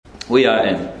We are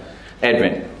in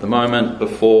Advent, the moment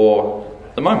before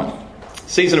the moment.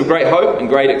 Season of great hope and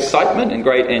great excitement and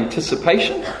great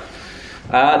anticipation.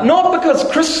 Not because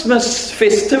Christmas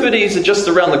festivities are just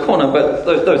around the corner, but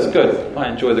those are good. I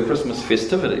enjoy the Christmas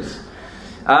festivities.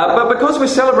 But because we're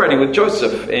celebrating with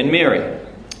Joseph and Mary,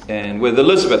 and with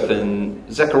Elizabeth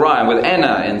and Zechariah, and with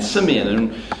Anna and Simeon,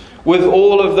 and with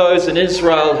all of those in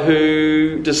Israel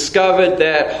who discovered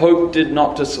that hope did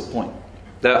not disappoint.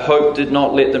 That hope did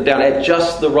not let them down. At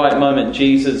just the right moment,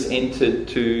 Jesus entered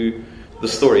into the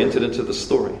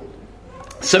story.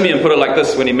 Simeon put it like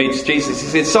this when he meets Jesus. He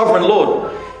said, "Sovereign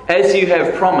Lord, as you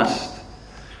have promised,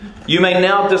 you may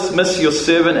now dismiss your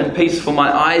servant in peace, for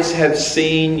my eyes have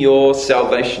seen your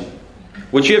salvation,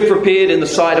 which you have prepared in the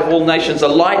sight of all nations, a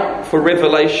light for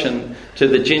revelation to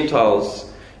the Gentiles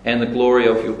and the glory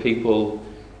of your people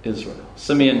Israel."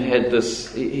 Simeon had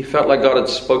this, he felt like God had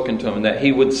spoken to him, that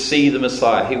he would see the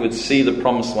Messiah, he would see the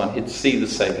promised one, he'd see the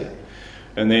Saviour.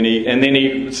 And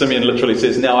then Simeon literally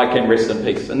says, "Now I can rest in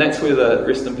peace." And that's where the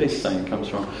rest in peace saying comes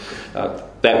from.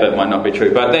 That bit might not be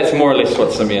true, but that's more or less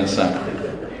what Simeon's saying.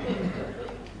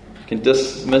 You can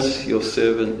dismiss your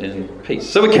servant in peace.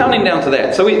 So we're counting down to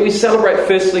that. So we celebrate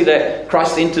firstly that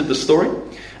Christ entered the story.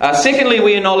 Secondly,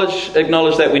 we acknowledge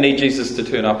that we need Jesus to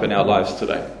turn up in our lives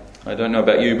today. I don't know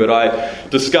about you, but I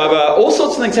discover all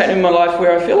sorts of things happening in my life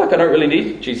where I feel like I don't really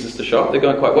need Jesus to show up. They're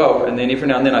going quite well. And then every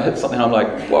now and then I hit something and I'm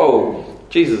like, whoa,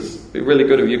 Jesus, it'd be really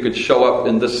good if you could show up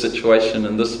in this situation,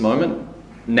 in this moment.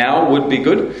 Now would be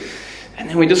good. And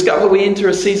then we discover we enter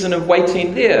a season of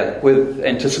waiting there with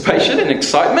anticipation and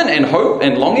excitement and hope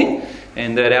and longing.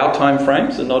 And that our time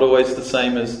frames are not always the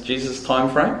same as Jesus' time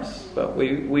frames. But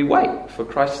we wait for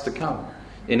Christ to come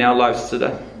in our lives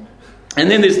today. And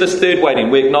then there's this third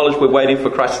waiting. We acknowledge we're waiting for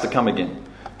Christ to come again,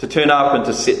 to turn up and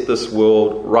to set this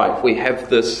world right. We have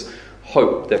this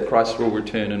hope that Christ will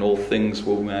return and all things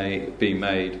will be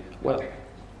made well.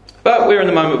 But we're in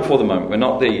the moment before the moment. We're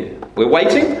not there yet. We're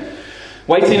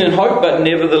waiting in hope, but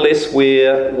nevertheless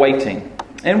we're waiting.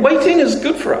 And waiting is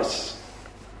good for us.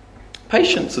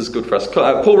 Patience is good for us.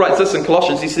 Paul writes this in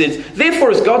Colossians. He says, "Therefore,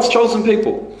 as God's chosen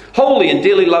people, holy and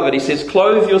dearly loved," he says,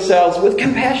 "clothe yourselves with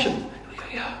compassion,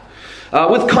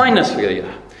 with kindness,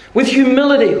 with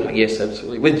humility," yes,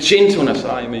 absolutely, with gentleness,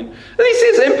 amen. And he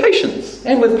says, and patience,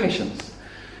 and with patience.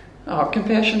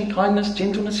 Compassion, kindness,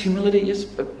 gentleness, humility, yes,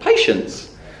 but patience.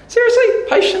 Seriously,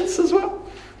 patience as well.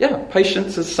 Yeah,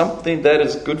 patience is something that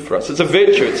is good for us. It's a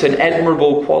virtue, it's an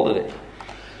admirable quality.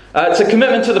 It's a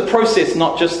commitment to the process,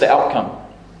 not just the outcome.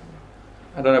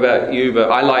 I don't know about you,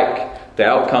 but I like the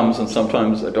outcomes and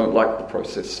sometimes I don't like the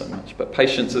process so much. But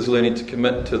patience is learning to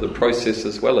commit to the process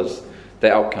as well as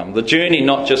the outcome. The journey,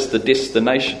 not just the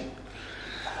destination.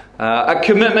 A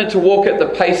commitment to walk at the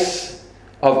pace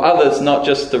of others, not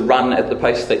just to run at the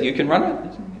pace that you can run at.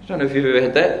 I don't know if you've ever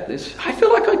had that. I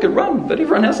feel like I could run, but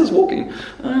everyone else is walking.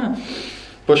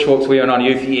 Bushwalks we went on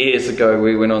youth years ago.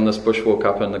 We went on this bushwalk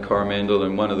up in the Coromandel,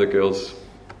 and one of the girls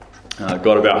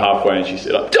got about halfway and she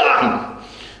said, I'm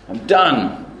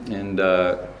done. And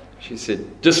she said,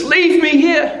 "Just leave me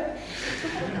here."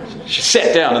 She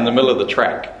sat down in the middle of the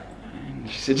track.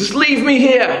 She said, "Just leave me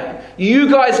here. You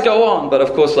guys go on." But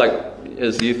of course, like,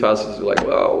 as youth pastors, we're like,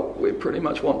 well, we pretty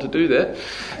much want to do that.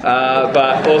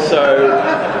 But also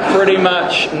pretty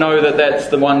much know that that's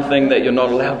the one thing that you're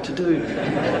not allowed to do.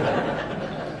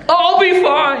 "I'll be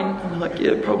fine." I'm like,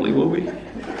 yeah, probably will be.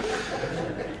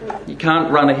 You can't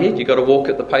run ahead. You've got to walk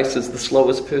at the pace as the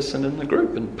slowest person in the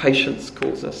group. And patience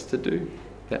calls us to do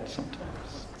that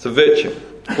sometimes. It's a virtue.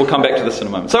 We'll come back to this in a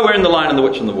moment. So we're in The Lion and the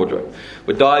Witch and the Wardrobe.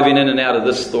 We're diving in and out of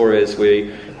this story as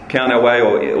we count our way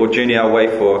or journey our way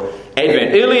for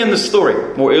Advent. Earlier in the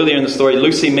story,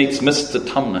 Lucy meets Mr.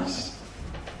 Tumnus.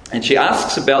 And she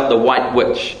asks about the White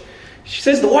Witch. She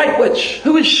says, "The White Witch,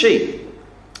 who is she?"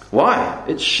 Why?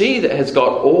 It's she that has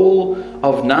got all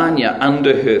of Narnia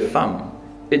under her thumb.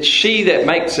 It's she that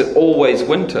makes it always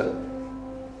winter.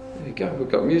 There you go, we've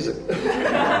got music.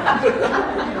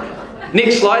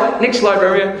 Next slide,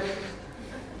 Romeo.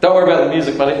 Don't worry about the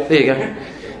music, buddy. There you go.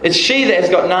 It's she that has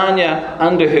got Narnia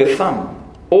under her thumb.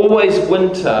 Always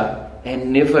winter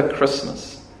and never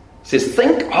Christmas. It says,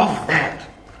 think of that.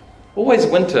 Always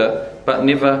winter, but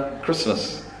never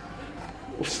Christmas.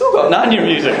 We've still got Narnia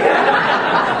music.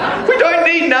 We don't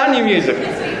need Narnia music.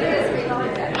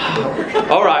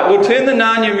 All right, we'll turn the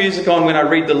Narnia music on when I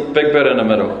read the big bit in the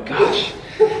middle. Gosh.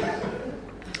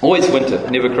 Always winter,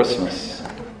 never Christmas.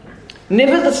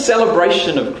 Never the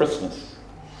celebration of Christmas.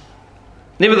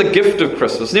 Never the gift of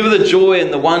Christmas. Never the joy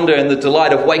and the wonder and the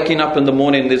delight of waking up in the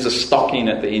morning and there's a stocking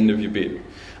at the end of your bed.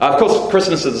 Of course,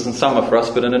 Christmas is in summer for us,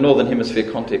 but in a Northern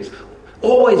Hemisphere context,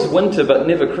 Always winter, but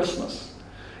never Christmas.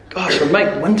 Gosh, it would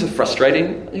make winter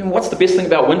frustrating. You know, what's the best thing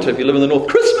about winter if you live in the north?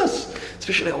 Christmas!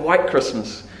 Especially a white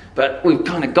Christmas. But we've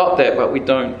kind of got that, but we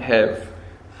don't have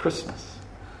Christmas.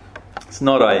 It's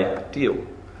not ideal.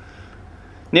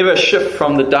 Never a shift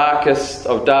from the darkest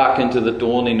of dark into the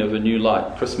dawning of a new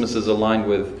light. Christmas is aligned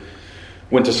with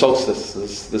winter solstice,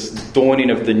 this dawning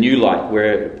of the new light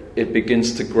where it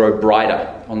begins to grow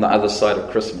brighter on the other side of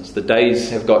Christmas. The days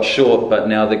have got short, but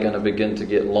now they're going to begin to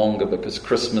get longer because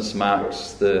Christmas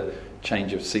marks the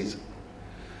change of season.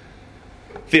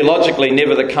 Theologically,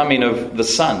 never the coming of the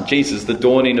Son, Jesus, the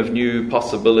dawning of new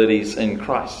possibilities in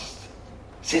Christ.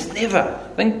 It says never.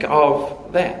 Think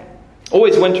of that.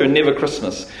 Always winter and never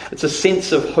Christmas. It's a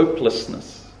sense of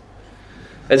hopelessness.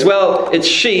 As well, it's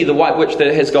she, the white witch,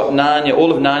 that has got Narnia,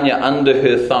 all of Narnia under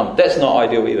her thumb. That's not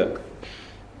ideal either.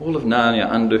 All of Narnia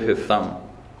under her thumb.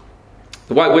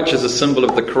 The white witch is a symbol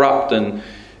of the corrupt and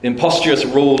impostuous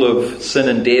rule of sin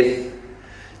and death.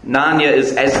 Narnia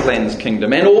is Aslan's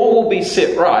kingdom, and all will be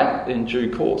set right in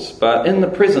due course. But in the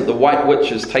present, the white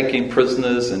witch is taking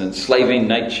prisoners and enslaving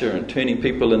nature and turning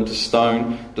people into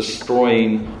stone,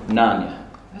 destroying Narnia.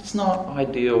 That's not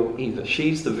ideal either.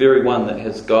 She's the very one that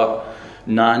has got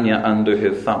Narnia under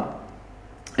her thumb.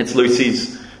 It's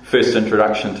Lucy's first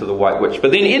introduction to the White Witch.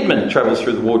 But then Edmund travels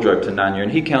through the wardrobe to Narnia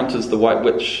and he counters the White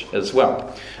Witch as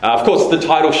well. Of course, the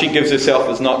title she gives herself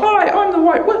is not, "Hi, I'm the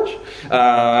White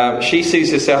Witch." She sees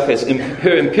herself as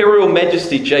Her Imperial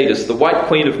Majesty Jadis, the White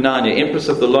Queen of Narnia, Empress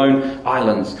of the Lone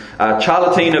Islands,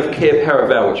 Charlatine of Cair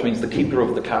Paravel, which means the keeper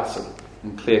of the castle.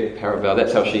 And Cair Paravel,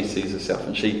 that's how she sees herself.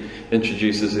 And she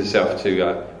introduces herself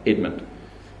to Edmund.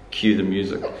 Cue the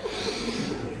music.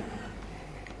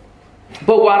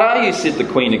 "But what are you?" said the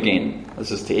Queen again.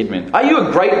 This is to Edmund. "Are you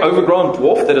a great overgrown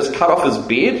dwarf that has cut off his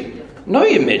beard?" "No,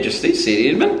 your Majesty," said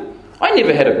Edmund. "I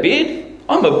never had a beard.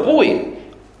 I'm a boy."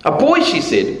 "A boy," she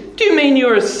said. "Do you mean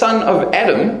you're a son of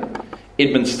Adam?"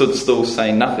 Edmund stood still,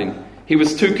 saying nothing. He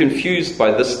was too confused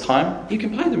by this time. You can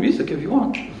play the music if you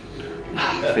want.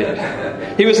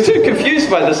 He was too confused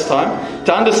by this time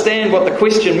to understand what the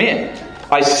question meant.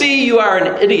 "I see you are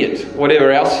an idiot,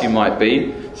 whatever else you might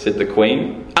be," said the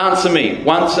Queen. "Answer me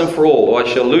once and for all, or I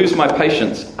shall lose my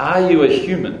patience. Are you a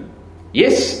human?"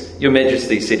 "Yes, your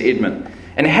Majesty," said Edmund.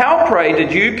 "And how, pray,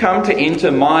 did you come to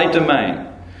enter my domain?"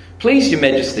 "Please, your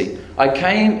Majesty, I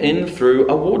came in through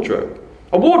a wardrobe."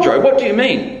 "A wardrobe? What do you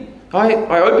mean?" I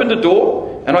opened a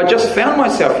door, and I just found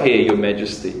myself here, your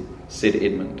Majesty," said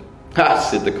Edmund. "Ah,"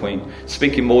 said the Queen,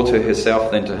 speaking more to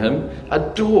herself than to him. A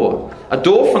door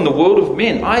from the world of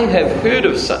men. I have heard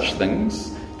of such things.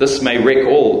 This may wreck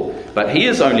all, but he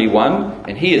is only one,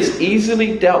 and he is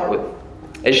easily dealt with."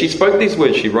 As she spoke these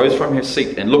words, she rose from her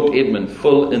seat and looked Edmund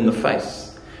full in the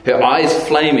face, her eyes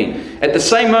flaming. At the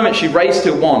same moment, she raised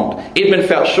her wand. Edmund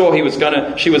felt sure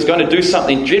she was going to do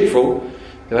something dreadful,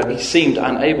 but he seemed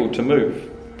unable to move.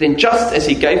 Then, just as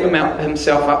he gave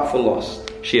himself up for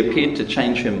lost, she appeared to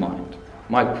change her mind.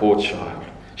 "My poor child,"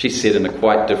 she said in a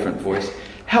quite different voice,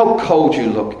 "how cold you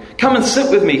look. Come and sit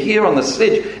with me here on the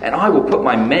sledge, and I will put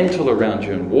my mantle around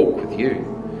you and walk with you,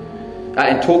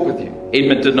 and talk with you."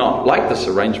 Edmund did not like this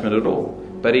arrangement at all,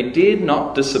 but he dared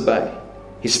not disobey.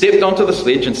 He stepped onto the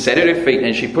sledge and sat at her feet,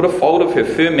 and she put a fold of her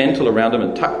fur mantle around him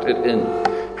and tucked it in.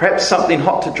 "Perhaps something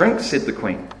hot to drink," said the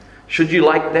Queen. "Should you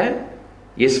like that?"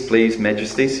 "Yes, please,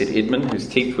 Majesty," said Edmund, whose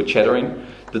teeth were chattering.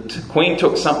 The Queen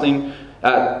took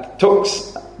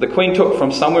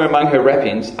from somewhere among her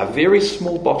wrappings a very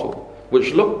small bottle,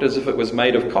 which looked as if it was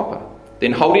made of copper.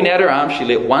 Then, holding out her arm, she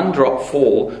let one drop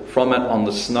fall from it on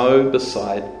the snow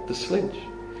beside the sledge.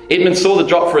 Edmund saw the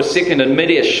drop for a second in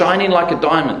midair, shining like a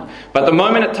diamond. But the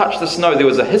moment it touched the snow, there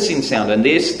was a hissing sound, and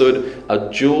there stood a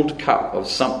jewelled cup of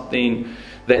something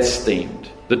that steamed.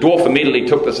 The dwarf immediately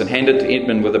took this and handed it to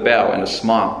Edmund with a bow and a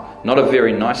smile. Not a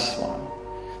very nice smile.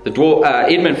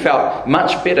 Edmund felt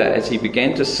much better as he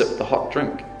began to sip the hot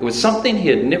drink. It was something he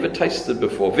had never tasted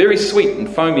before, very sweet and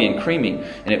foamy and creamy,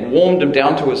 and it warmed him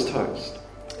down to his toes.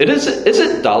 Is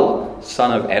it dull,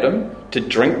 son of Adam, to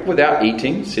drink without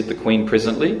eating?" said the Queen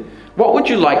presently. "What would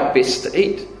you like best to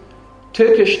eat?"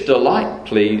 "Turkish delight,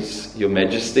 please, your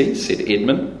Majesty," said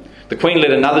Edmund. The Queen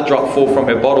let another drop fall from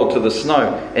her bottle to the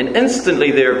snow, and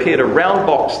instantly there appeared a round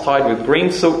box tied with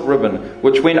green silk ribbon,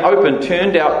 which when opened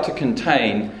turned out to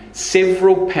contain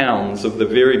several pounds of the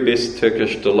very best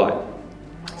Turkish delight.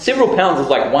 Several pounds is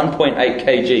like 1.8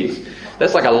 kgs.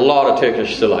 That's like a lot of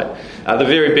Turkish delight. The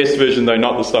very best version, though,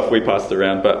 not the stuff we passed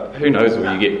around, but who knows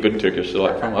where you get good Turkish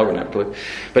delight from. I wouldn't have a clue.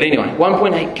 But anyway,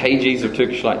 1.8 kgs of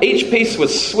Turkish delight. Each piece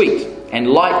was sweet and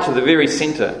light to the very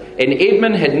centre, and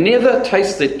Edmund had never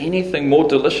tasted anything more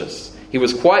delicious. He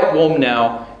was quite warm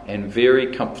now and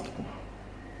very comfortable.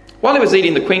 While he was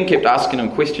eating, the Queen kept asking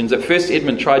him questions. At first,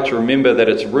 Edmund tried to remember that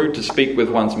it's rude to speak with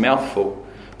one's mouth full,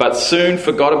 but soon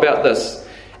forgot about this,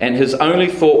 and his only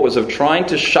thought was of trying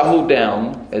to shovel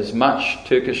down as much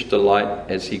Turkish delight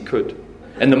as he could.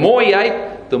 And the more he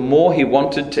ate, the more he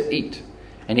wanted to eat.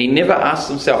 And he never asked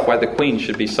himself why the Queen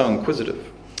should be so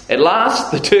inquisitive. At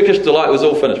last, the Turkish delight was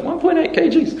all finished. 1.8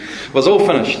 kgs was all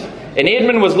finished. And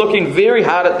Edmund was looking very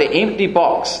hard at the empty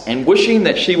box and wishing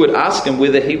that she would ask him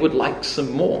whether he would like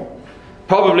some more.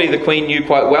 Probably the Queen knew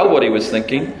quite well what he was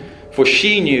thinking, for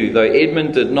she knew, though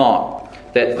Edmund did not,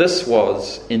 that this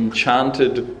was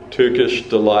enchanted Turkish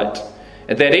delight,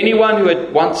 and that anyone who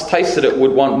had once tasted it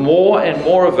would want more and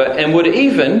more of it, and would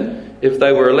even, if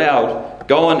they were allowed,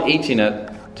 go on eating it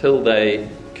till they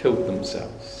killed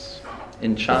themselves.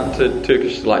 Enchanted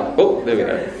Turkish delight. Oh, there we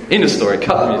go. End of story.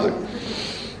 Cut the music.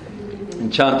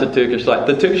 Enchanted Turkish delight.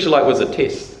 The Turkish delight was a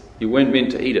test. You weren't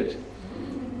meant to eat it.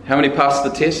 How many passed the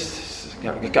test?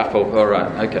 A couple. All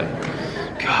right.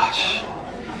 Okay. Gosh.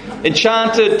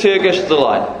 Enchanted Turkish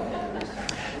delight.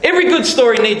 Every good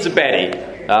story needs a baddie.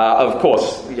 Of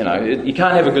course, you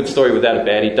can't have a good story without a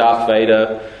baddie. Darth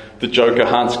Vader, the Joker,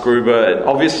 Hans Gruber, and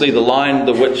obviously The Lion,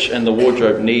 the Witch, and the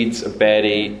Wardrobe needs a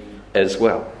baddie as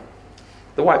well.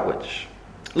 The White Witch.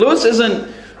 Lewis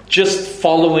isn't just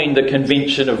following the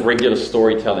convention of regular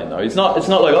storytelling, though. It's not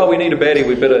like, oh, we need a baddie,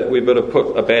 we better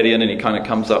put a baddie in, and he kind of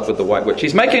comes up with the White Witch.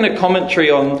 He's making a commentary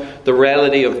on the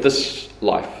reality of this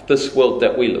life, this world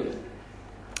that we live in.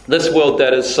 This world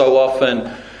that is so often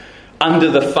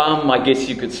under the thumb, I guess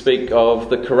you could speak, of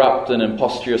the corrupt and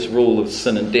impostrious rule of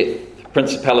sin and death.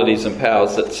 Principalities and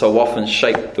powers that so often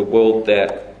shape the world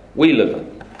that we live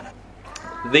in.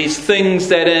 These things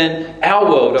that in our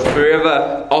world are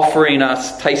forever offering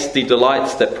us tasty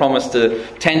delights that promise to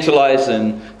tantalize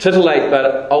and titillate,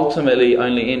 but ultimately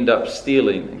only end up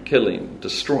stealing and killing,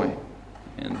 destroying.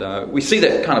 And we see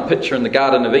that kind of picture in the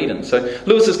Garden of Eden. So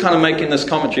Lewis is kind of making this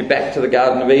commentary back to the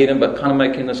Garden of Eden, but kind of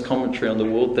making this commentary on the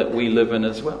world that we live in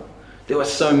as well. There are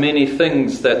so many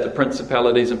things that the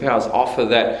principalities and powers offer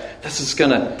that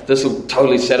this will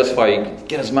totally satisfy you.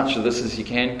 Get as much of this as you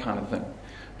can, kind of thing.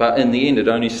 But in the end, it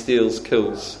only steals,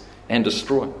 kills, and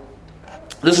destroys.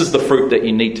 This is the fruit that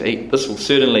you need to eat. This will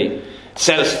certainly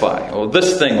satisfy, or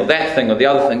this thing, or that thing, or the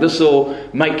other thing. This will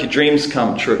make your dreams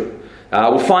come true.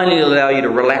 Will finally allow you to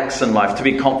relax in life, to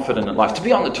be confident in life, to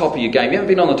be on the top of your game. You haven't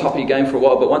been on the top of your game for a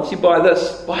while, but once you buy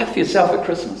this, buy it for yourself at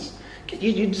Christmas.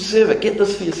 You deserve it. Get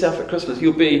this for yourself at Christmas.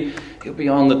 You'll be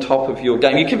on the top of your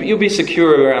game. You'll be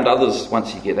secure around others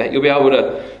once you get that. You'll be able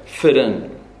to fit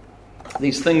in.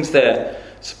 These things that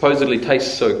supposedly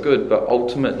taste so good, but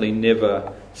ultimately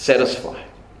never satisfy.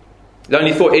 The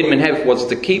only thought Edmund had was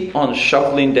to keep on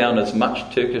shoveling down as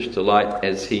much Turkish delight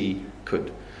as he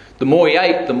could. The more he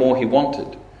ate, the more he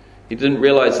wanted. He didn't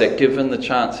realize that given the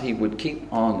chance, he would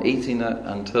keep on eating it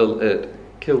until it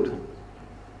killed him.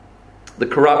 The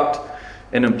corrupt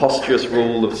and impostrious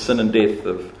rule of sin and death,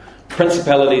 of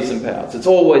principalities and powers. It's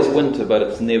always winter, but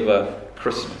it's never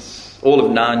Christmas. All of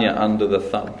Narnia under the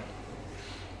thumb.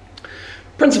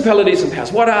 Principalities and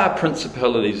powers. What are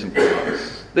principalities and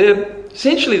powers?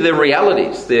 They're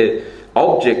realities. They're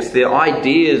objects. They're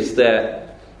ideas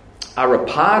that are a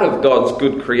part of God's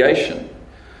good creation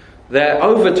that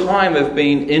over time have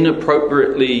been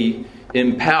inappropriately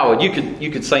empowered.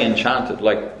 You could say enchanted,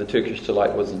 like the Turkish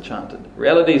delight was enchanted.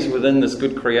 Realities within this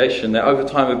good creation that over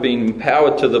time have been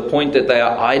empowered to the point that they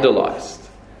are idolized.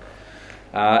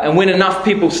 And when enough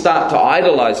people start to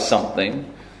idolize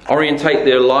something, orientate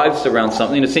their lives around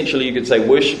something, essentially you could say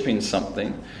worshipping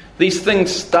something, these things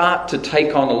start to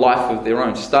take on a life of their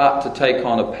own, start to take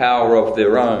on a power of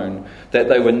their own that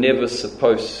they were never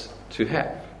supposed to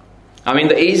have. I mean,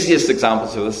 the easiest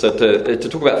examples of this are to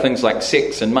talk about things like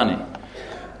sex and money.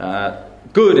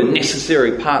 Good and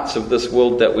necessary parts of this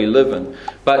world that we live in.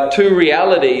 But two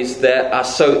realities that are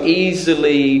so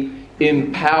easily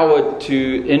empowered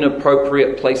to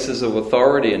inappropriate places of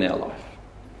authority in our life.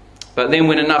 But then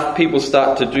when enough people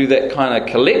start to do that kind of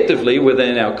collectively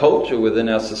within our culture, within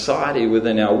our society,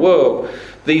 within our world,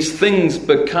 these things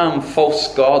become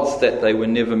false gods that they were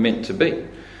never meant to be.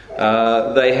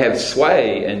 They have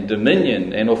sway and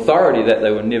dominion and authority that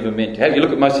they were never meant to have. You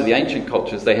look at most of the ancient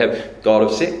cultures, they have god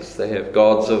of sex, they have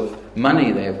gods of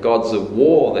money, they have gods of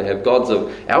war, they have gods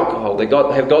of alcohol, they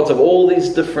have gods of all these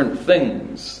different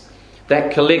things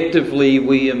that collectively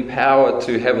we empower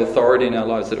to have authority in our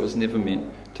lives that it was never meant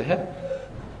to have.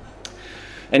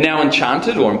 And now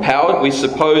enchanted or empowered, we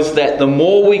suppose that the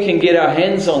more we can get our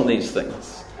hands on these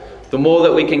things, the more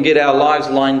that we can get our lives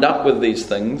lined up with these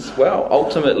things, well,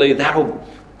 ultimately that'll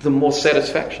the more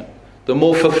satisfaction, the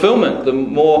more fulfillment, the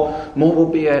more we'll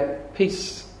be at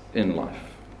peace in life.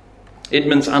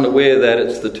 Edmund's unaware that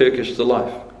it's the Turkish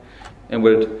delight and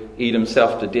would eat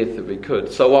himself to death if he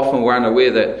could. So often we're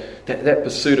unaware that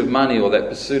pursuit of money, or that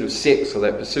pursuit of sex, or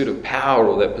that pursuit of power,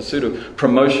 or that pursuit of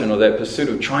promotion, or that pursuit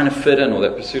of trying to fit in, or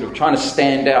that pursuit of trying to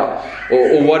stand out,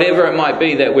 or whatever it might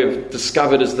be that we've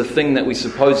discovered is the thing that we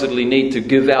supposedly need to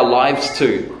give our lives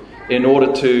to in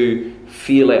order to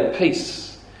feel at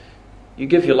peace. You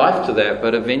give your life to that,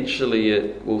 but eventually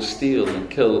it will steal and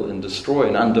kill and destroy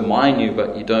and undermine you,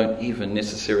 but you don't even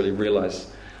necessarily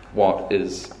realize what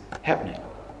is happening.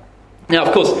 Now,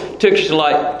 of course, Turkish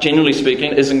delight, generally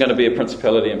speaking, isn't going to be a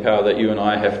principality and power that you and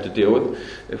I have to deal with,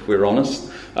 if we're honest,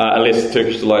 unless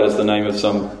Turkish delight is the name of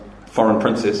some foreign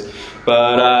princess.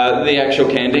 But the actual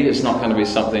candy is not going to be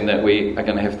something that we are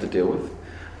going to have to deal with.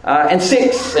 And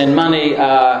sex and money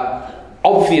are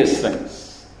obvious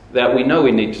things that we know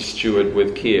we need to steward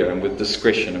with care and with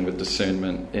discretion and with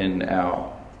discernment in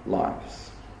our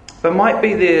lives. But might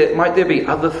there be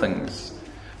other things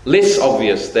less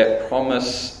obvious that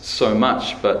promise so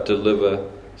much but deliver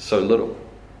so little?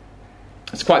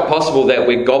 It's quite possible that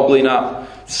we're gobbling up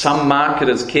some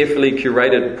marketer's carefully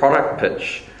curated product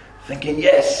pitch, thinking,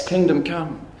 yes, kingdom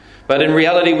come. But in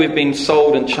reality, we've been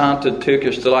sold enchanted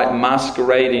Turkish delight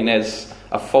masquerading as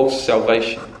a false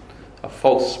salvation, a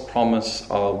false promise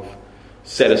of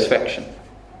satisfaction.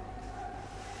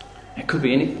 It could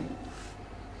be anything.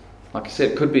 Like I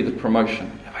said, it could be the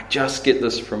promotion. If I just get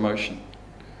this promotion,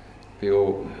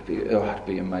 it'd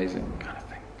be amazing kind of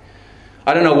thing.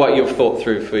 I don't know what you've thought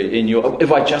through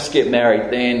if I just get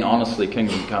married, then honestly,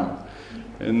 kingdom come.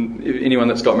 And anyone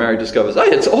that's got married discovers,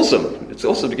 hey, it's awesome. It's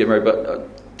awesome to get married, but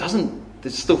that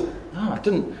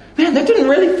didn't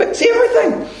really fix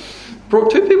everything. Brought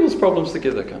two people's problems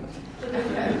together kind of thing.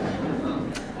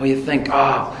 Or you think,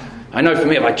 I know for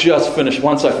me, once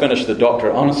I finish the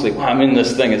doctorate, honestly, I'm in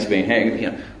this thing, it's been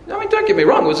hanging, don't get me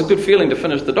wrong, it was a good feeling to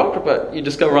finish the doctorate, but you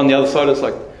discover on the other side, it's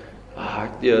like,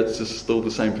 it's just still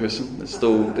the same person. There's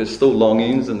still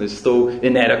longings, and there's still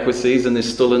inadequacies, and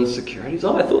there's still insecurities.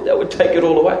 I thought that would take it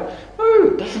all away. No,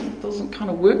 it doesn't kind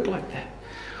of work like that.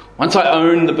 Once I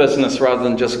own the business rather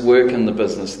than just work in the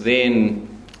business, then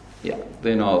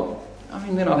I'll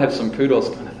have some kudos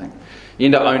kind of thing. You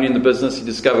end up owning the business, you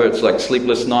discover it's like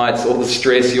sleepless nights, all the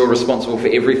stress, you're responsible for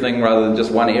everything rather than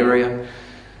just one area.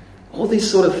 All these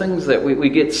sort of things that we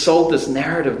get sold this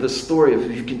narrative, this story of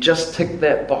if you can just tick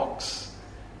that box,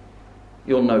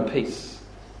 you'll know peace.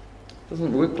 It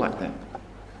doesn't work like that.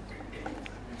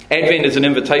 Advent is an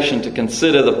invitation to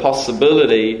consider the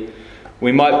possibility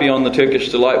we might be on the Turkish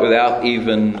delight without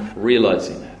even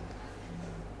realizing it.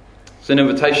 It's an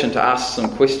invitation to ask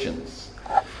some questions.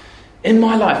 In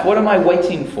my life, what am I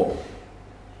waiting for?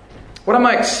 What am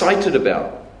I excited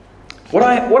about? What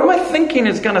am I thinking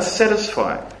is going to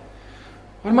satisfy?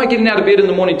 What am I getting out of bed in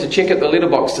the morning to check at the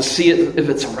letterbox to see if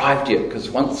it's arrived yet?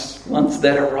 Because once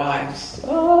that arrives,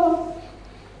 what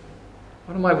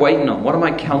am I waiting on? What am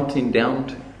I counting down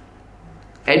to?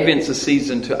 Advent's a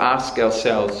season to ask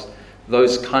ourselves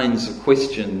those kinds of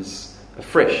questions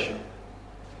afresh.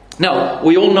 Now,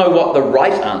 we all know what the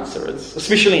right answer is,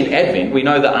 especially in Advent. We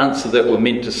know the answer that we're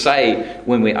meant to say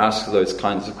when we ask those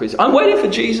kinds of questions. I'm waiting for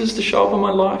Jesus to show up in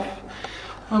my life.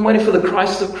 I'm waiting for the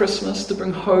Christ of Christmas to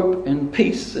bring hope and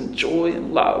peace and joy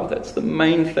and love. That's the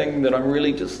main thing that I'm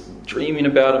really just dreaming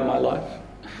about in my life.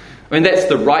 I mean, that's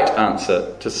the right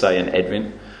answer to say in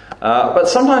Advent. But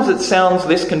sometimes it sounds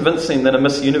less convincing than a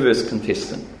Miss Universe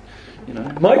contestant.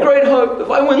 My great hope, if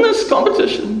I win this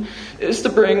competition, is to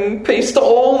bring peace to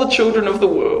all the children of the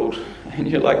world. And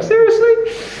you're like,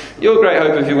 seriously? Your great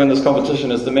hope if you win this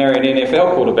competition is to marry an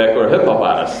NFL quarterback or a hip-hop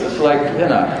artist. It's like,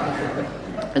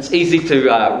 it's easy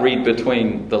to read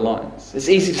between the lines. It's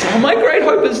easy to say, my great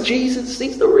hope is Jesus.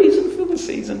 He's the reason for the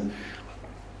season.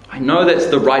 I know that's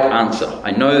the right answer.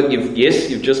 I know that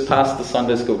you've just passed the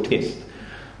Sunday school test.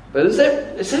 But is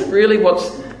that really what's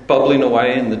bubbling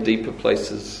away in the deeper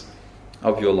places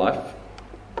of your life?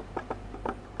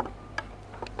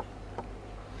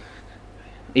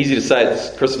 Easy to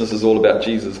say Christmas is all about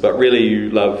Jesus, but really you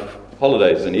love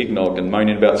holidays and eggnog and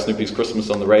moaning about Snoopy's Christmas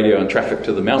on the radio and traffic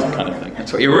to the mountain kind of thing.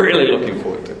 That's what you're really looking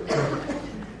forward to.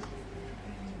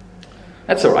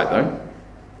 That's all right though,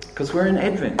 because we're in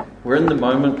Advent. We're in the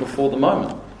moment before the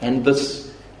moment. And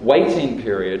this waiting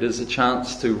period is a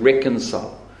chance to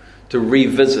reconcile, to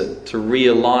revisit, to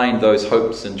realign those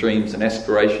hopes and dreams and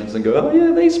aspirations and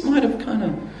go, these might have kind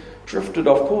of drifted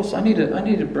off course. I need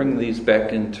to bring these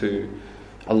back into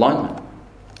alignment.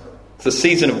 It's a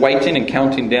season of waiting and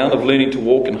counting down, of learning to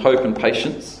walk in hope and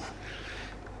patience.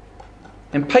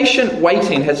 And patient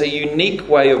waiting has a unique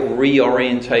way of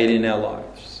reorientating our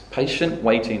lives. Patient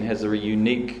waiting has a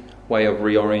unique way of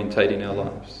reorientating our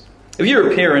lives. If you're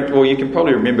a parent, or you can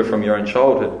probably remember from your own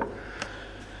childhood,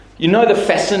 you know the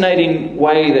fascinating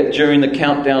way that during the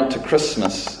countdown to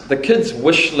Christmas, the kids'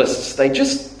 wish lists,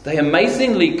 they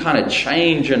amazingly kind of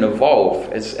change and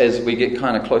evolve as we get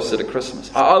kind of closer to Christmas.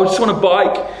 I just want a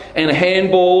bike and a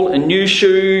handball and new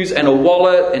shoes and a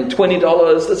wallet and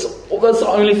 $20. That's the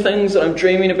only things that I'm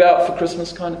dreaming about for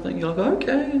Christmas kind of thing. You're like,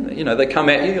 okay. And, they come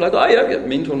at you. You're like, oh yeah,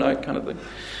 mental note kind of thing.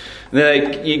 And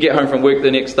then you get home from work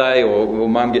the next day, or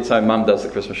mum gets home, mum does the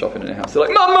Christmas shopping in the house. They're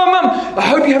like, Mum, I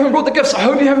hope you haven't brought the gifts.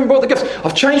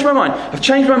 I've changed my mind.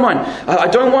 I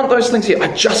don't want those things here.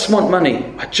 I just want money.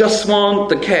 I just want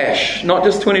the cash. Not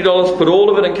just $20, put all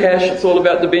of it in cash. It's all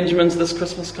about the Benjamins this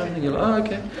Christmas kind of thing. You're like, oh,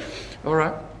 okay. All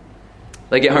right.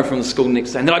 They get home from the school the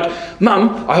next day and they're like,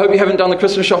 Mum, I hope you haven't done the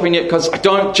Christmas shopping yet, because I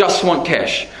don't just want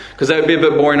cash. Because that would be a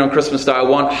bit boring on Christmas Day. I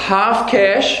want half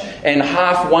cash and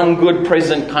half one good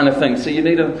present kind of thing. So you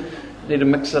need to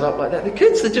mix it up like that. The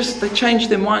kids, they change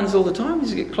their minds all the time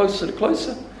as you get closer to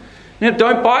closer.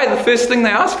 Don't buy the first thing they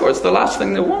ask for. It's the last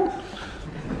thing they want.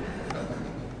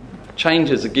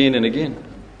 Changes again and again.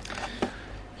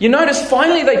 You notice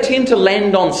finally they tend to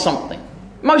land on something.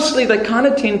 Mostly they kind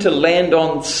of tend to land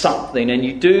on something, and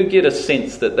you do get a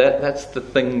sense that's the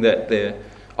thing that they're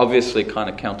obviously kind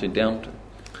of counted down to.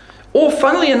 Or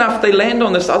funnily enough, they land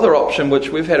on this other option, which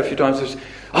we've had a few times, is,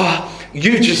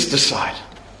 you just decide.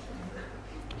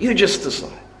 You just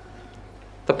decide.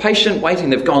 The patient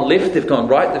waiting, they've gone left, they've gone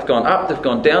right, they've gone up, they've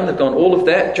gone down, they've gone all of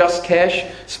that, just cash,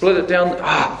 split it down.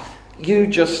 You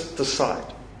just decide.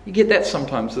 You get that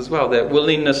sometimes as well, that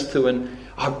willingness to,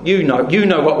 you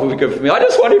know what will be good for me. I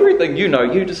just want everything. You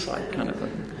decide kind of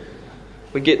thing.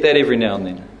 We get that every now and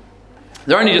then.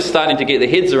 They're only just starting to get their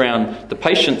heads around the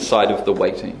patient side of the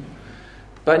waiting.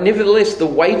 But nevertheless, the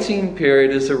waiting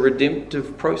period is a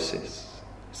redemptive process.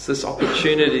 It's this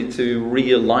opportunity to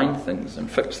realign things and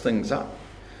fix things up.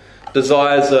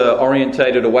 Desires are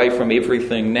orientated away from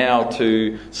everything now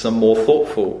to some more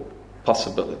thoughtful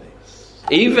possibilities.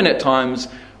 Even at times,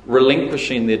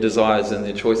 relinquishing their desires and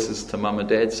their choices to mum and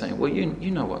dad, saying, well,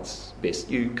 you know what's best.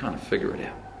 You kind of figure it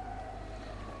out.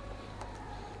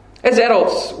 As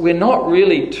adults, we're not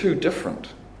really too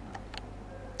different.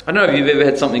 I don't know if you've ever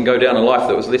had something go down in life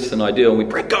that was less than ideal, and we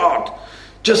pray, God,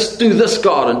 just do this,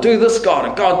 God, and do this, God,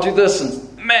 and God, do this,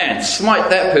 and man, smite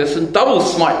that person, double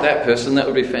smite that person, that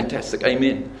would be fantastic,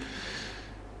 amen.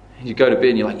 And you go to bed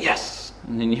and you're like, yes.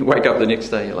 And then you wake up the next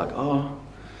day, you're like, oh,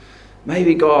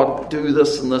 maybe God do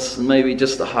this, and maybe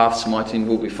just the half smiting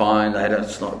will be fine.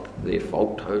 It's not their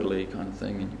fault totally kind of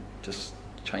thing, and you just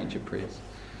change your prayers.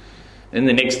 And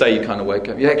the next day you kind of wake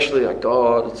up, you're actually like,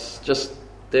 God, it's just,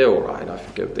 they're all right, I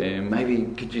forgive them. Maybe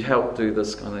could you help do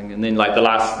this kind of thing? And then like the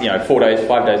last, 4 days,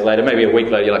 5 days later, maybe a week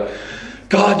later, you're like,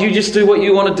 God, you just do what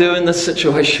you want to do in this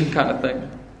situation kind of thing.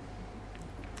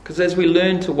 Because as we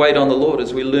learn to wait on the Lord,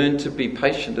 as we learn to be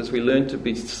patient, as we learn to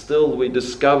be still, we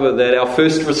discover that our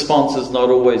first response is not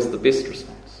always the best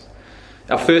response.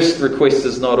 Our first request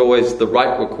is not always the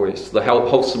right request, the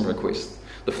wholesome request,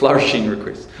 the flourishing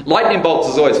request. Lightning bolts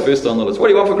is always first on the list. What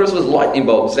do you want for Christmas? Lightning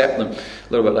bolts. Zap them. A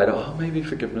little bit later, maybe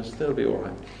forgiveness. That'll be all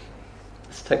right.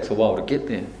 This takes a while to get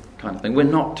there kind of thing. We're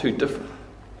not too different.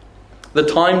 The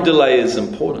time delay is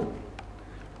important.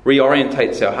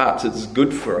 Reorientates our hearts. It's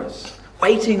good for us.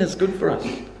 Waiting is good for us.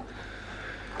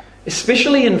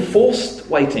 Especially enforced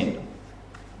waiting.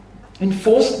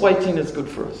 Enforced waiting is good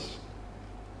for us.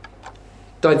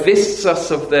 Divests us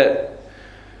of that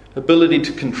ability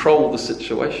to control the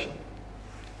situation,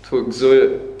 to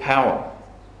exert power.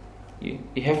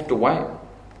 You have to wait.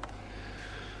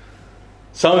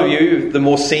 Some of you, the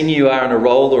more senior you are in a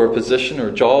role or a position or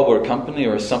a job or a company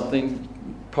or something,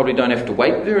 probably don't have to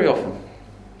wait very often.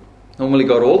 Normally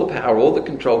got all the power, all the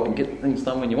control, can get things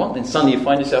done when you want. Then suddenly you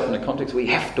find yourself in a context where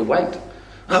you have to wait.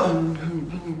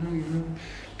 It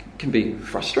can be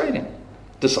frustrating,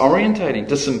 disorientating,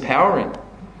 disempowering.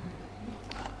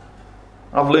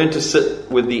 I've learned to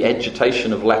sit with the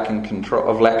agitation of lack of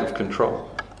control.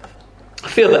 I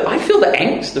feel the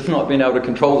angst of not being able to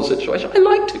control the situation. I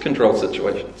like to control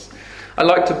situations. I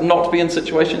like to not be in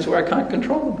situations where I can't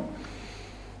control them.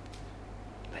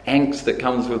 The angst that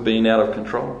comes with being out of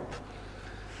control.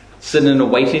 Sitting in a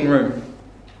waiting room.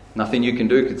 Nothing you can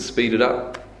do could speed it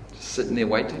up. Just sitting there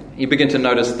waiting. You begin to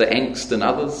notice the angst in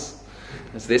others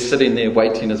as they're sitting there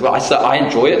waiting as well. I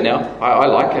enjoy it now. I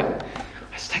like it.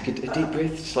 I just take a deep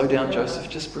breath. Slow down, Joseph.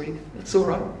 Just breathe. It's all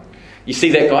right. You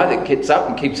see that guy that gets up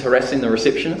and keeps harassing the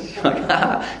receptionist? You're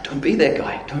like, don't be that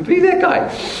guy. Don't be that guy.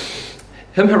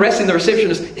 Him harassing the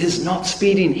receptionist is not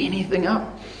speeding anything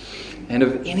up. And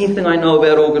if anything I know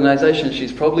about organisations,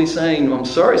 she's probably saying, I'm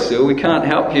sorry, sir, we can't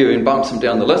help you, and bumps them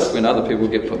down the list when other people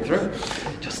get put through.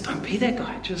 Just don't be that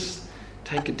guy. Just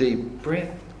take a deep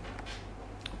breath.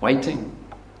 Waiting.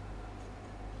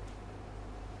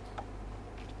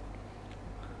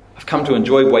 I've come to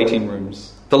enjoy waiting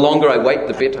rooms. The longer I wait,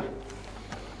 the better.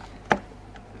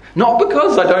 Not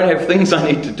because I don't have things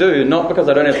I need to do, not because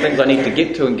I don't have things I need to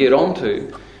get to and get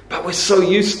onto, but we're so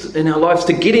used in our lives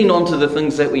to getting onto the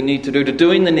things that we need to do, to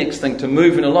doing the next thing, to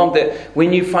moving along, that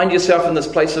when you find yourself in this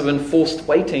place of enforced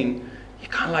waiting,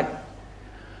 you're kind of like,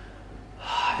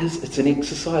 it's an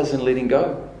exercise in letting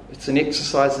go. It's an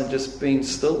exercise in just being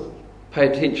still. Pay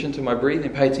attention to my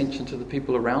breathing, pay attention to the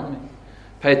people around me.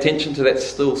 Pay attention to that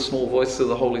still small voice of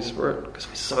the Holy Spirit, because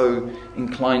we're so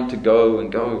inclined to go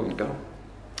and go and go.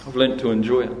 I've learned to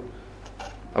enjoy it.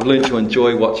 I've learned to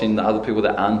enjoy watching the other people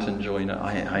that aren't enjoying it.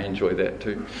 I enjoy that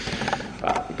too.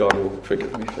 But God will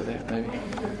forgive me for that, maybe.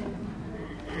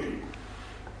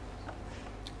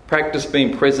 Practice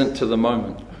being present to the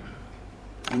moment.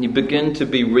 And you begin to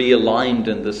be realigned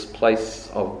in this place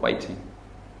of waiting.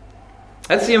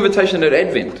 That's the invitation at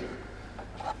Advent.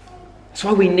 That's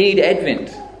why we need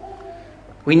Advent.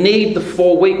 We need the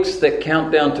 4 weeks that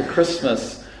count down to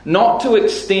Christmas, not to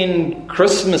extend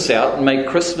Christmas out and make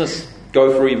Christmas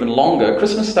go for even longer.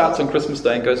 Christmas starts on Christmas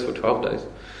Day and goes for 12 days.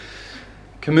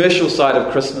 Commercial side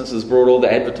of Christmas has brought all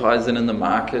the advertising and the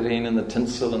marketing and the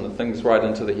tinsel and the things right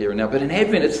into the here and now. But in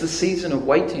Advent, it's the season of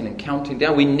waiting and counting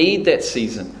down. We need that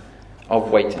season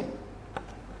of waiting.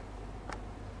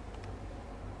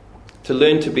 To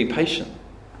learn to be patient.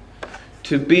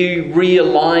 To be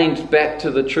realigned back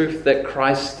to the truth that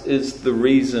Christ is the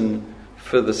reason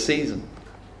for the season.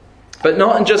 But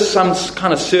not in just some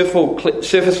kind of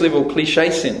surface level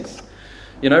cliche sense.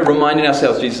 Reminding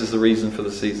ourselves Jesus is the reason for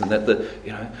the season. That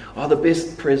the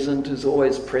best present is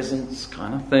always presents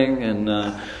kind of thing.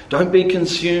 And don't be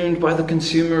consumed by the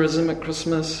consumerism at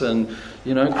Christmas. And,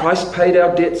 Christ paid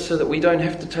our debts so that we don't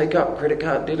have to take up credit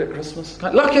card debt at Christmas.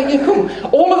 Cool.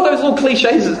 All of those little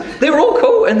cliches, they're all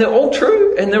cool and they're all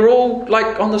true. And they're all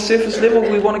like on the surface level.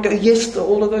 We want to go yes to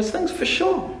all of those things for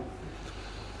sure.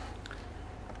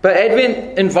 But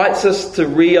Advent invites us to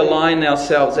realign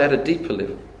ourselves at a deeper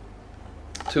level.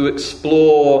 To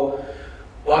explore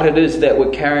what it is that we're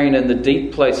carrying in the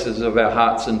deep places of our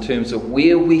hearts in terms of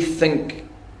where we think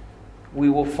we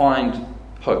will find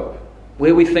hope,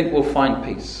 where we think we'll find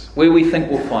peace, where we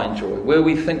think we'll find joy, where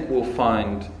we think we'll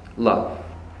find love.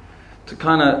 To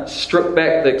kind of strip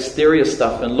back the exterior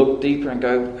stuff and look deeper and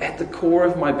go, at the core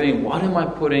of my being, what am I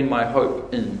putting my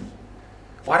hope in?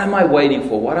 What am I waiting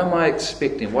for? What am I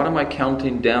expecting? What am I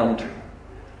counting down to?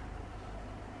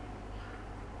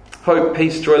 Hope,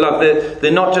 peace, joy, love.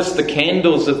 They're not just the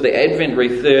candles of the Advent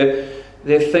wreath.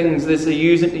 They're things. There's a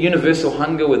universal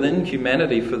hunger within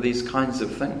humanity for these kinds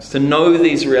of things. To know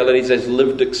these realities as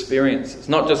lived experiences.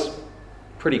 Not just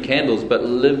pretty candles, but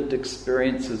lived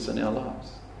experiences in our lives.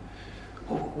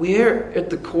 Where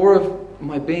at the core of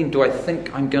my being do I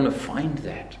think I'm going to find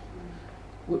that?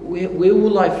 Where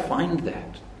will I find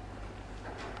that?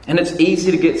 And it's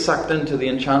easy to get sucked into the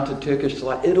enchanted Turkish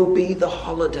delight. It'll be the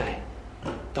holiday.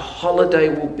 The holiday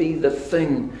will be the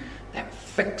thing that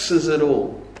fixes it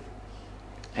all.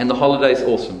 And the holiday's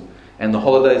awesome. And the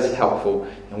holiday's helpful.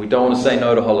 And we don't want to say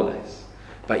no to holidays.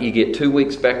 But you get 2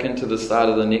 weeks back into the start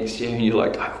of the next year and you're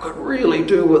like, I could really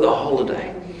do with a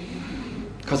holiday.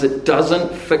 Because it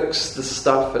doesn't fix the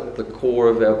stuff at the core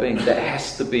of our being. That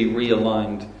has to be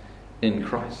realigned in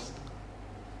Christ.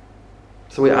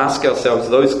 So we ask ourselves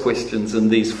those questions in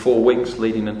these 4 weeks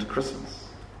leading into Christmas.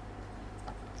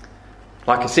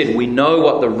 Like I said, we know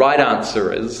what the right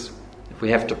answer is if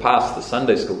we have to pass the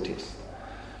Sunday school test.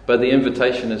 But the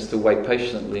invitation is to wait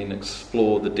patiently and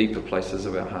explore the deeper places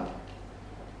of our heart.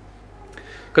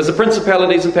 Because the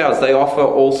principalities and powers, they offer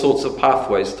all sorts of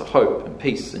pathways to hope and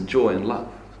peace and joy and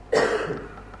love.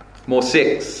 More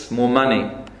sex, more money,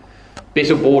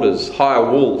 better borders, higher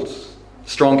walls,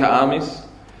 stronger armies,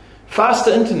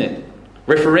 faster internet,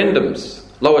 referendums,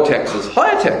 lower taxes,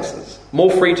 higher taxes, more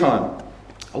free time.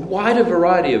 A wider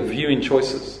variety of viewing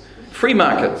choices. Free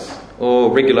markets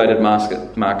or regulated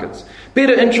markets.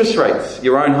 Better interest rates,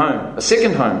 your own home, a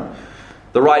second home,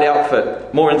 the right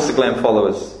outfit, more Instagram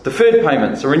followers, deferred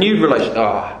payments, a new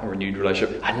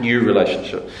relationship,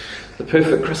 the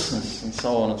perfect Christmas, and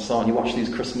so on and so on. You watch these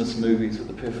Christmas movies with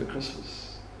the perfect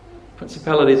Christmas.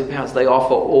 Principalities and powers, they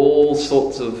offer all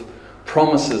sorts of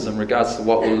promises in regards to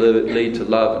what will lead to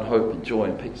love and hope and joy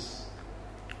and peace.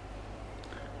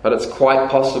 But it's quite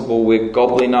possible we're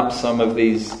gobbling up some of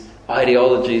these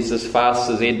ideologies as fast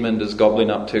as Edmund is gobbling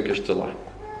up Turkish delight.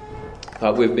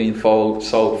 But we've been sold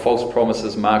false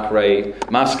promises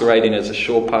masquerading as a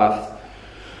sure path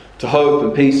to hope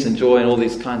and peace and joy and all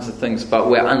these kinds of things, but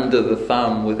we're under the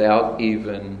thumb without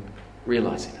even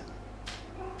realizing it.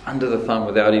 Under the thumb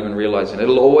without even realizing it.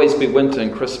 It'll always be winter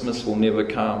and Christmas will never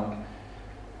come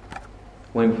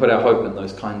when we put our hope in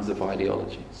those kinds of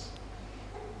ideologies.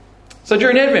 So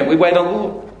during Advent, we wait on the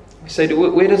Lord. We say,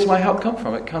 where does my help come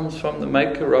from? It comes from the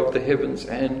maker of the heavens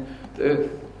and the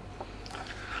earth.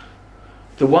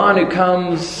 The one who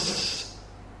comes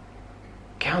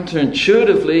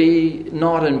counterintuitively,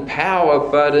 not in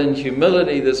power, but in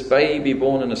humility. This baby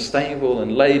born in a stable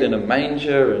and laid in a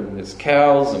manger, and there's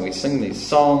cows, and we sing these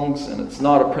songs, and it's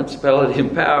not a principality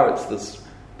and power, it's this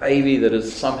baby that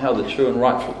is somehow the true and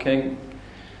rightful king.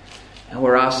 And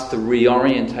we're asked to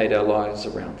reorientate our lives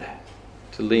around that,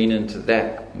 to lean into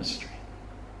that mystery.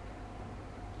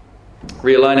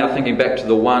 Realign our thinking back to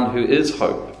the one who is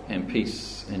hope and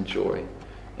peace and joy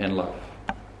and love.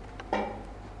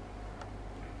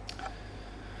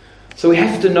 So we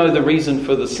have to know the reason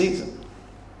for the season.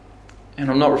 And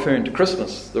I'm not referring to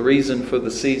Christmas, the reason for the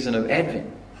season of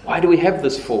Advent. Why do we have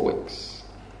this 4 weeks?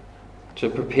 To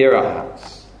prepare our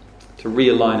hearts, to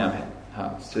realign our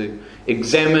hearts, to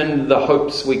examine the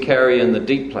hopes we carry in the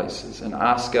deep places and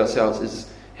ask ourselves,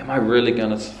 am I really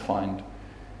going to find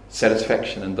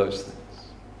satisfaction in those things?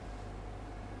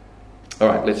 All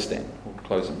right, let's stand. We'll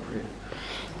close in prayer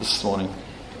this morning.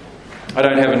 I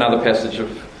don't have another passage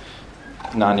of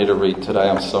Narnia to read today,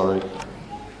 I'm sorry.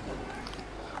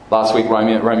 Last week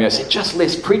Romeo said, just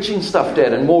less preaching stuff,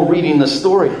 Dad, and more reading the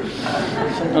story.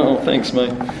 Oh, thanks,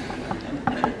 mate.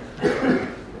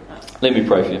 Let me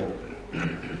pray for you.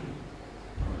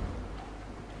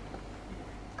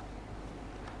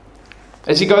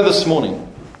 As you go this morning,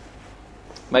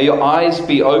 may your eyes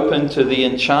be open to the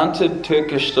enchanted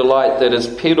Turkish delight that is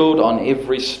peddled on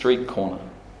every street corner,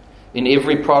 in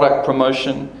every product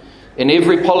promotion, in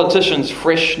every politician's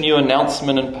fresh new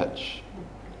announcement and pitch.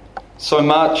 So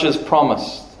much is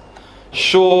promised.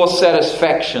 Sure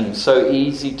satisfaction, so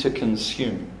easy to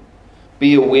consume.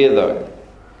 Be aware though,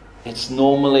 it's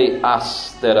normally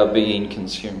us that are being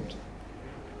consumed.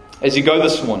 As you go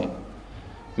this morning,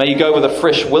 may you go with a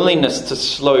fresh willingness to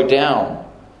slow down,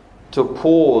 to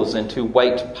pause and to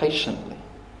wait patiently.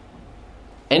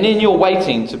 And in your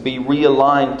waiting to be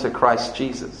realigned to Christ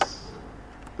Jesus,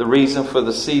 the reason for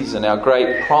the season, our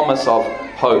great promise of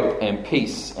hope and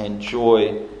peace and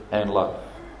joy and love.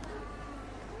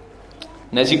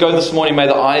 And as you go this morning, may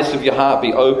the eyes of your heart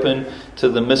be open to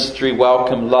the mystery,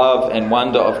 welcome, love and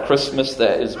wonder of Christmas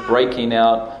that is breaking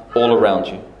out all around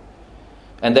you.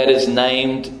 And that is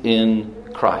named in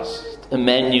Christ.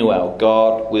 Emmanuel,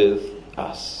 God with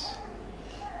us.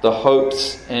 The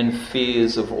hopes and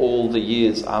fears of all the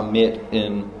years are met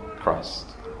in Christ.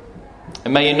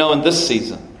 And may you know in this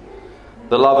season,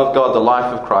 the love of God, the life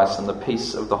of Christ, and the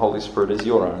peace of the Holy Spirit is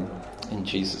your own. In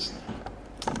Jesus' name.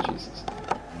 In Jesus'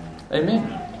 name.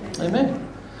 Amen.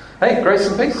 Amen. Hey, grace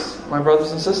and peace, my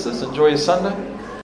brothers and sisters. Enjoy your Sunday.